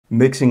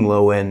Mixing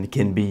low end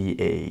can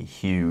be a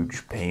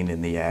huge pain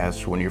in the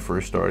ass when you're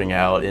first starting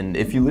out, and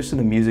if you listen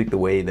to music the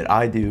way that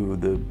I do,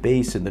 the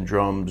bass and the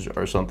drums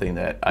are something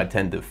that I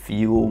tend to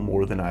feel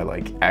more than I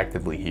like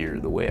actively hear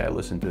the way I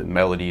listen to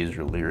melodies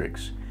or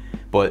lyrics.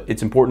 But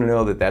it's important to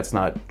know that that's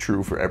not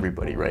true for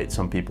everybody, right?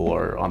 Some people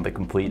are on the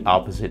complete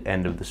opposite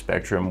end of the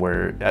spectrum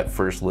where at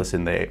first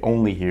listen they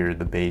only hear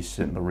the bass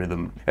and the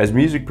rhythm. As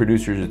music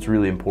producers, it's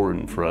really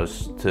important for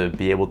us to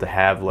be able to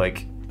have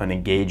like an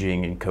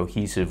engaging and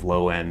cohesive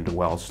low end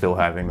while still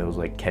having those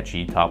like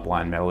catchy top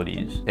line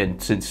melodies.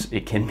 And since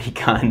it can be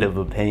kind of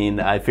a pain,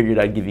 I figured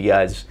I'd give you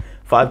guys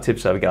 5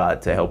 tips I've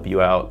got to help you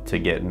out to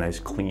get a nice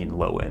clean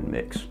low end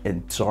mix.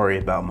 And sorry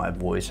about my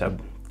voice, I've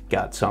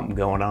got something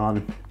going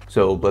on.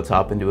 So let's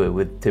hop into it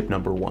with tip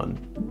number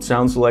 1.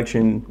 Sound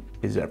selection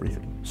is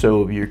everything.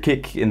 So your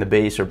kick and the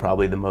bass are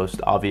probably the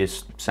most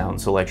obvious sound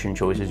selection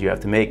choices you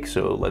have to make,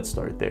 so let's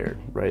start there,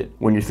 right?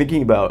 When you're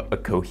thinking about a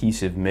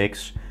cohesive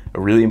mix, a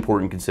really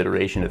important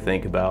consideration to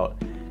think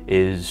about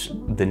is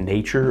the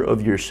nature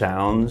of your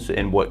sounds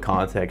and what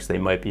context they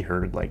might be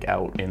heard like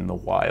out in the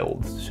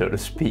wild, so to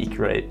speak,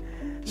 right?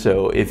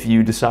 So if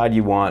you decide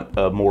you want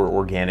a more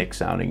organic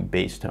sounding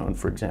bass tone,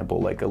 for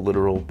example, like a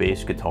literal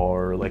bass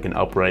guitar or like an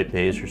upright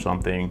bass or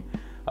something,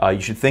 you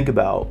should think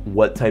about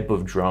what type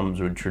of drums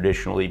would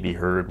traditionally be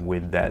heard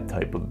with that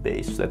type of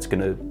bass. That's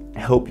gonna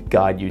help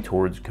guide you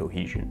towards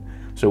cohesion.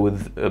 So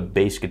with a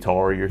bass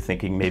guitar, you're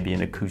thinking maybe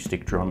an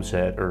acoustic drum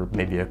set or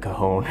maybe a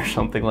cajon or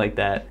something like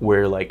that,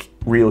 where like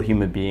real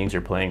human beings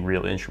are playing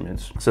real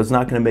instruments. So it's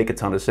not gonna make a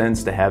ton of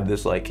sense to have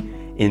this like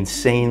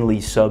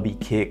insanely subby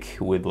kick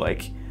with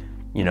like,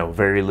 you know,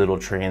 very little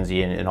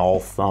transient and all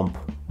thump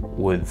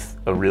with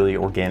a really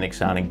organic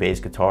sounding bass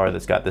guitar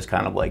that's got this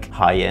kind of like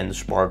high-end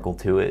sparkle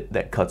to it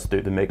that cuts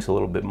through the mix a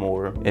little bit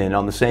more. And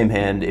on the same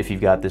hand, if you've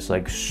got this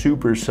like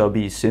super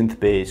subby synth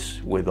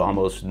bass with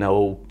almost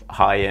no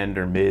high-end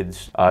or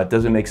mids, it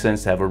doesn't make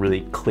sense to have a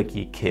really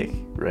clicky kick,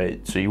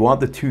 right? So you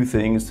want the two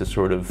things to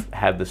sort of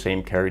have the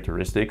same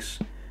characteristics.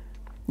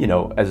 You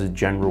know, as a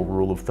general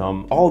rule of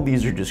thumb, all of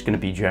these are just going to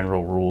be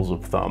general rules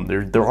of thumb.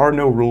 There are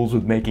no rules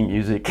with making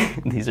music.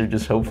 These are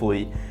just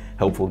hopefully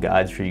helpful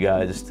guides for you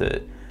guys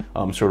to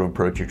sort of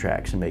approach your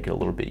tracks and make it a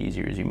little bit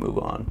easier as you move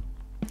on.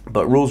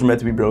 But rules are meant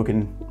to be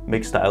broken.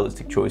 Make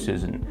stylistic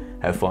choices and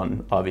have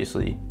fun,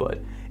 obviously. But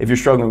if you're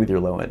struggling with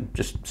your low end,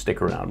 just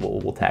stick around.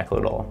 We'll tackle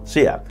it all. So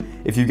yeah,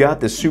 if you got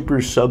the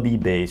super subby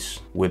bass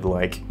with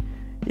like,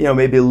 you know,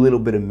 maybe a little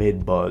bit of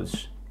mid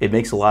buzz, it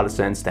makes a lot of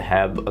sense to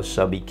have a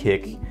subby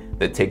kick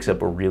that takes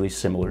up a really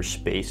similar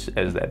space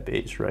as that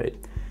bass, right?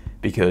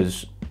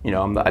 Because, you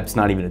know, it's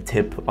not even a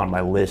tip on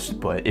my list,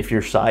 but if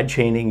you're side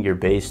chaining your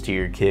bass to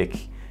your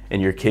kick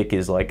and your kick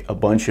is like a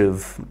bunch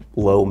of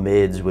low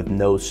mids with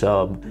no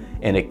sub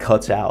and it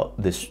cuts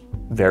out this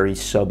very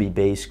subby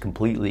bass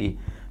completely,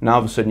 now all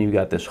of a sudden you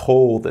got this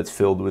hole that's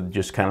filled with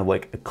just kind of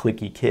like a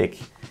clicky kick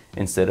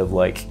instead of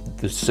like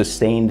the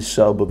sustained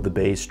sub of the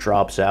bass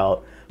drops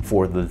out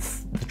for the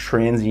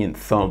transient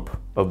thump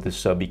of the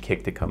subby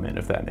kick to come in,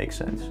 if that makes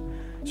sense.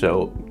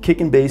 So kick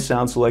and bass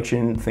sound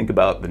selection, think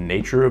about the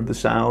nature of the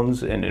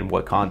sounds and in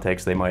what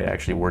context they might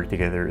actually work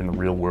together in the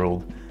real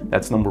world.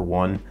 That's number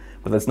 1.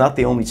 But that's not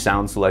the only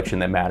sound selection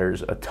that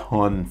matters a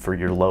ton for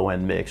your low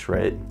end mix,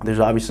 right? There's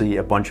obviously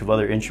a bunch of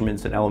other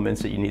instruments and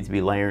elements that you need to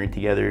be layering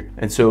together.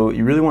 And so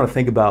you really want to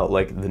think about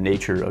like the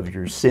nature of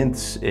your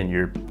synths and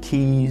your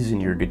keys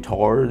and your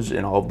guitars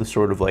and all of the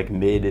sort of like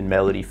mid and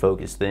melody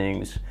focused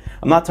things.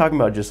 I'm not talking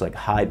about just like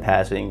high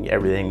passing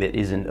everything that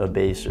isn't a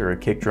bass or a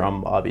kick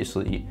drum.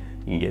 Obviously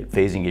you can get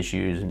phasing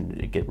issues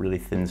and get really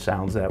thin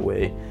sounds that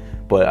way.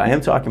 But I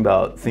am talking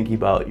about thinking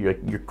about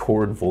your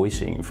chord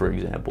voicing, for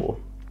example.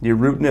 Your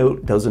root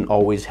note doesn't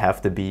always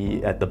have to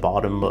be at the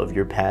bottom of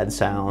your pad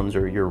sounds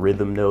or your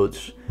rhythm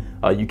notes.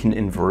 You can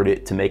invert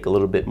it to make a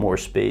little bit more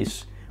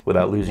space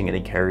without losing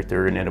any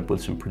character and end up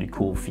with some pretty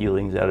cool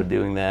feelings out of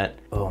doing that.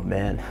 Oh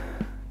man,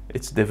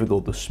 it's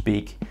difficult to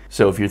speak.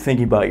 So if you're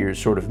thinking about your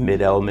sort of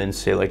mid elements,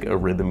 say like a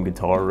rhythm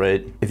guitar,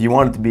 right? If you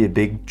want it to be a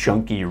big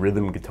chunky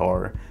rhythm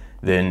guitar,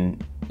 then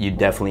you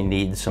definitely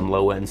need some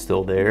low end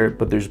still there,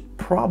 but there's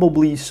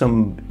probably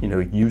some, you know,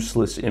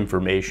 useless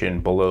information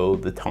below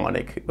the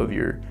tonic of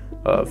your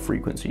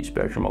frequency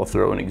spectrum. I'll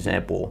throw an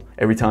example.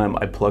 Every time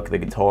I pluck the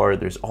guitar,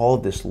 there's all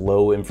of this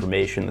low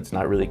information that's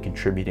not really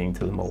contributing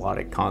to the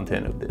melodic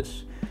content of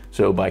this.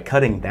 So by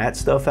cutting that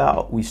stuff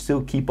out, we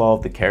still keep all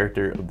of the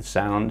character of the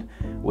sound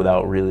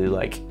without really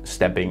like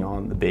stepping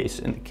on the bass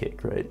and the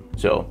kick, right?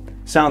 So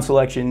sound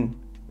selection,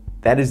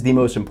 that is the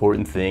most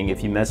important thing.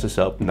 If you mess this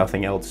up,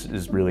 nothing else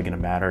is really gonna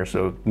matter.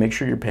 So make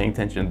sure you're paying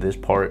attention to this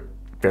part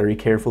very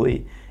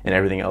carefully and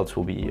everything else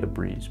will be a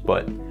breeze.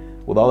 But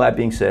with all that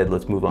being said,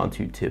 let's move on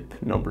to tip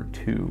number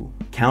 2.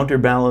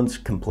 Counterbalance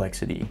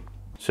complexity.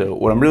 So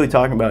what I'm really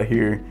talking about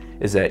here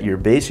is that your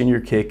bass and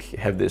your kick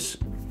have this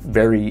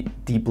very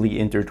deeply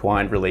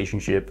intertwined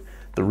relationship.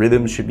 The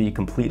rhythms should be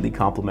completely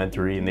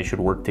complementary and they should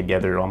work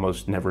together,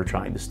 almost never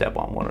trying to step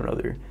on one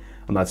another.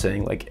 I'm not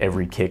saying like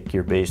every kick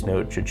your bass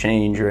note should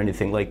change or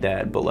anything like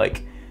that, but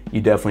like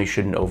you definitely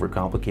shouldn't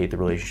overcomplicate the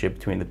relationship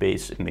between the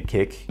bass and the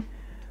kick.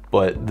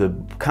 But the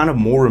kind of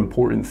more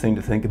important thing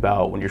to think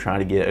about when you're trying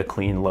to get a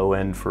clean low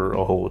end for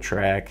a whole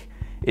track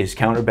is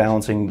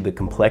counterbalancing the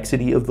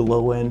complexity of the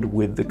low end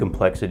with the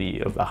complexity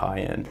of the high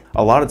end.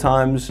 A lot of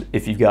times,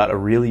 if you've got a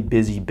really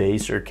busy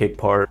bass or kick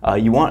part,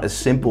 you want a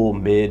simple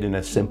mid and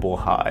a simple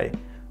high.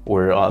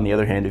 Or on the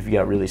other hand, if you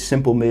got really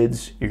simple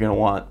mids, you're gonna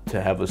want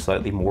to have a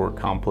slightly more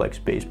complex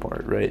bass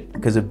part, right?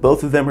 Because if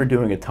both of them are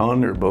doing a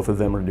ton or both of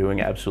them are doing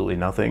absolutely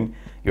nothing,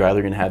 you're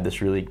either gonna have this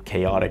really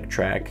chaotic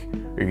track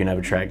or you're gonna have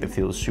a track that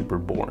feels super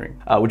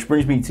boring. Which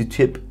brings me to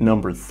tip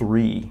number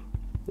 3.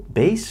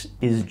 Bass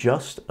is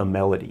just a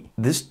melody.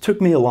 This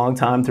took me a long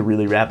time to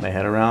really wrap my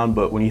head around,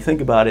 but when you think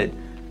about it,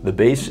 the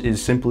bass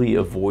is simply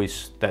a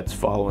voice that's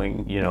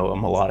following, you know, a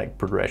melodic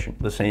progression.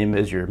 The same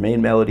as your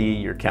main melody,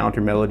 your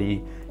counter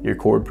melody, your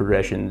chord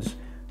progressions.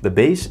 The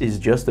bass is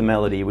just a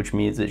melody, which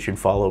means it should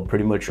follow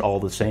pretty much all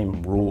the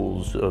same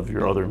rules of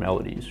your other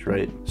melodies,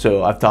 right?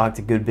 So I've talked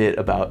a good bit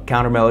about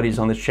counter melodies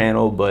on this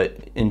channel, but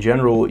in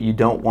general, you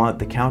don't want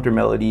the counter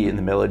melody and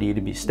the melody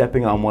to be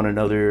stepping on one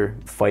another,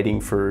 fighting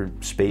for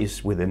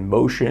space within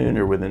motion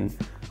or within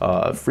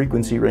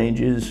frequency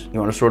ranges.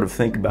 You want to sort of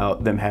think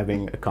about them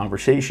having a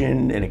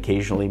conversation and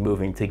occasionally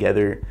moving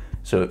together,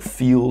 so it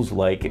feels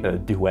like a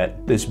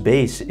duet. This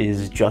bass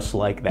is just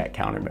like that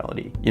counter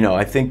melody. You know,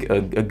 I think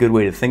a good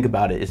way to think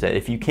about it is that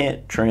if you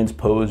can't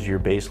transpose your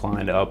bass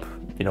line up,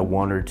 you know,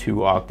 1 or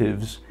 2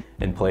 octaves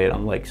and play it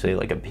on, like, say,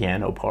 like a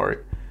piano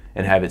part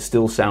and have it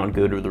still sound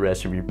good with the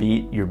rest of your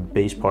beat, your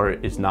bass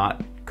part is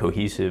not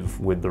cohesive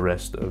with the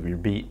rest of your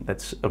beat.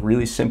 That's a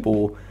really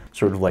simple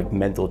sort of like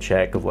mental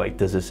check of like,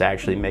 does this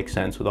actually make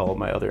sense with all of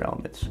my other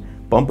elements?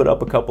 Bump it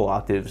up a couple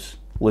octaves,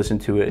 listen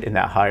to it in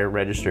that higher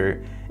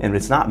register, and if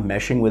it's not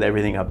meshing with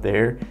everything up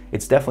there,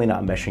 it's definitely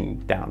not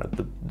meshing down at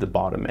the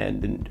bottom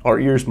end, and our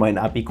ears might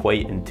not be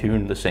quite in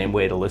tune the same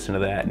way to listen to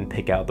that and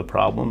pick out the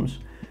problems.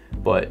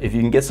 But if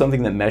you can get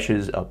something that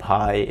meshes up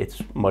high,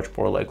 it's much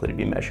more likely to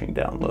be meshing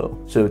down low.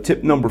 So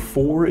tip number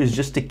 4 is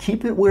just to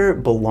keep it where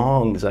it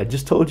belongs. I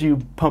just told you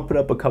pump it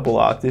up a couple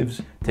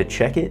octaves to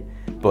check it,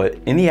 but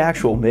in the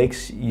actual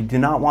mix, you do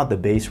not want the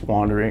bass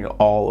wandering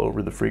all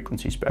over the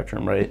frequency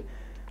spectrum, right?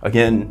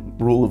 Again,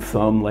 rule of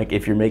thumb, like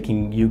if you're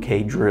making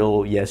UK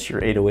drill, yes, your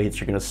 808s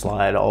are gonna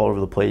slide all over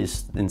the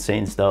place,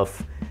 insane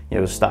stuff, you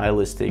know,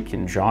 stylistic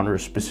and genre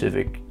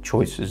specific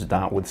choices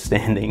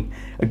notwithstanding.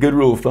 A good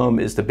rule of thumb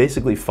is to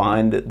basically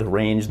find the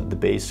range that the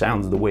bass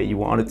sounds the way you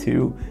want it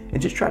to and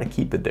just try to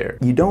keep it there.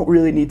 You don't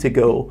really need to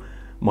go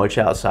much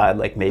outside,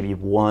 like maybe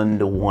 1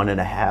 to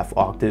 1.5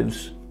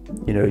 octaves.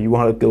 You know, you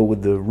wanna go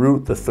with the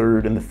root, the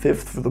third, and the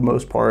fifth for the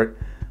most part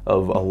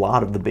of a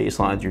lot of the bass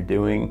lines you're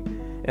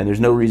doing. And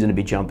there's no reason to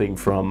be jumping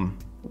from,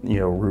 you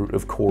know, root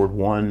of chord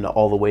 1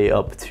 all the way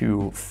up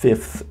to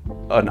fifth,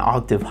 an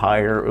octave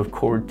higher of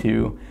chord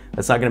 2.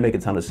 That's not gonna make a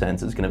ton of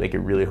sense. It's gonna make it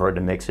really hard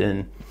to mix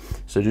in.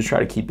 So just try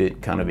to keep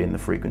it kind of in the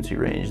frequency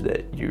range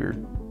that you're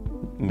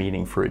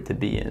meaning for it to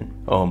be in.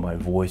 Oh, my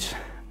voice.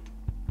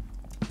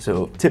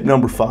 So tip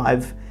number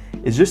 5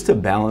 is just to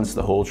balance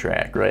the whole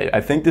track, right?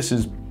 I think this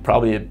is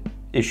probably an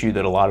issue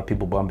that a lot of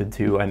people bump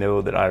into. I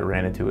know that I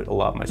ran into it a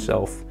lot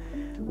myself,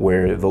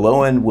 where the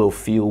low end will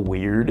feel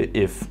weird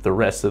if the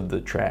rest of the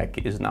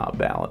track is not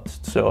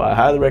balanced. So I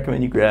highly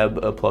recommend you grab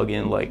a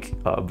plugin like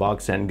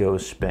Vox Go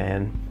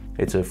Span.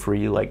 It's a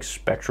free like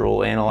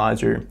spectral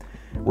analyzer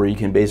where you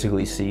can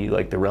basically see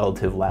like the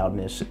relative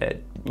loudness at,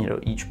 you know,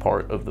 each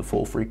part of the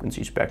full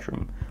frequency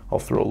spectrum. I'll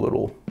throw a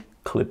little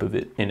clip of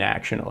it in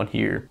action on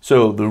here.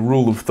 So the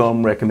rule of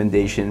thumb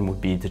recommendation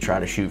would be to try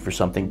to shoot for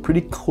something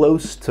pretty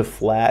close to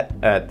flat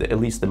at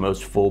least the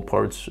most full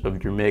parts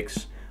of your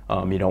mix.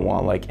 You don't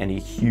want like any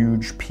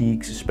huge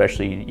peaks,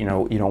 especially, you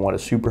know, you don't want a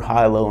super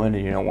high low end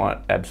and you don't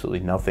want absolutely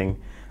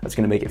nothing. That's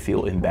gonna make it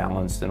feel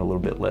imbalanced and a little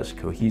bit less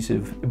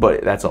cohesive.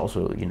 But that's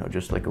also, you know,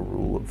 just like a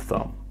rule of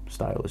thumb.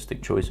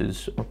 Stylistic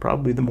choices are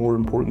probably the more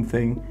important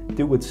thing.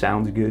 Do what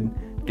sounds good,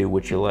 do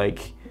what you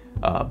like.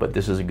 But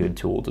this is a good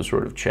tool to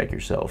sort of check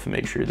yourself and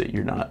make sure that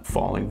you're not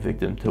falling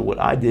victim to what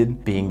I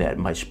did, being that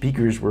my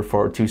speakers were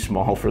far too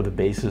small for the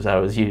basses I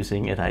was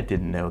using, and I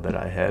didn't know that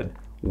I had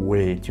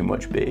way too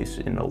much bass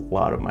in a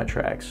lot of my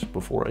tracks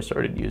before I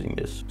started using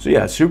this. So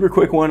yeah, super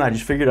quick one. I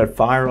just figured I'd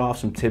fire off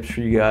some tips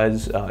for you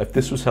guys. If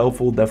this was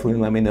helpful,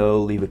 definitely let me know,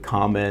 leave a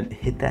comment,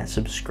 hit that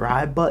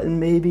subscribe button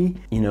maybe.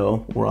 You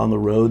know, we're on the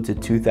road to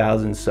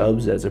 2,000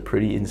 subs. That's a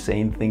pretty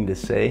insane thing to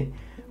say.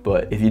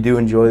 But if you do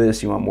enjoy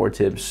this, you want more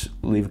tips,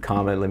 leave a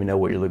comment, let me know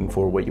what you're looking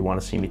for, what you want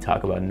to see me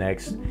talk about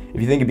next.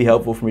 If you think it'd be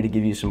helpful for me to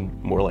give you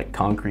some more like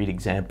concrete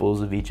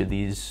examples of each of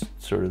these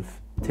sort of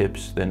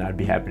tips, then I'd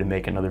be happy to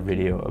make another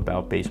video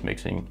about bass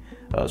mixing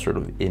sort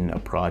of in a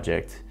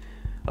project.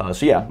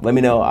 So yeah, let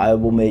me know. I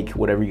will make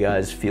whatever you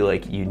guys feel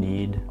like you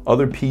need.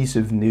 Other piece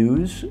of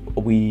news,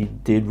 we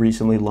did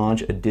recently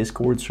launch a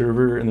Discord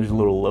server, and there's a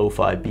little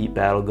lo-fi beat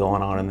battle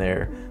going on in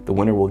there. The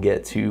winner will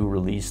get to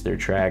release their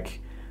track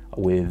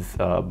with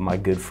my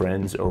good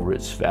friends over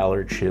at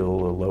Valor Chill,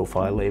 a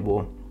lo-fi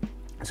label.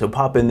 So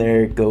pop in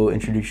there, go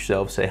introduce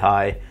yourself, say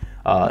hi.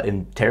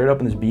 and tear it up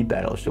in this beat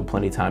battle. There's still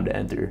plenty of time to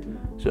enter.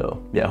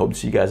 So yeah, hope to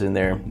see you guys in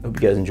there.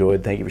 Hope you guys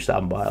enjoyed. Thank you for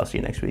stopping by. I'll see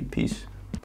you next week. Peace.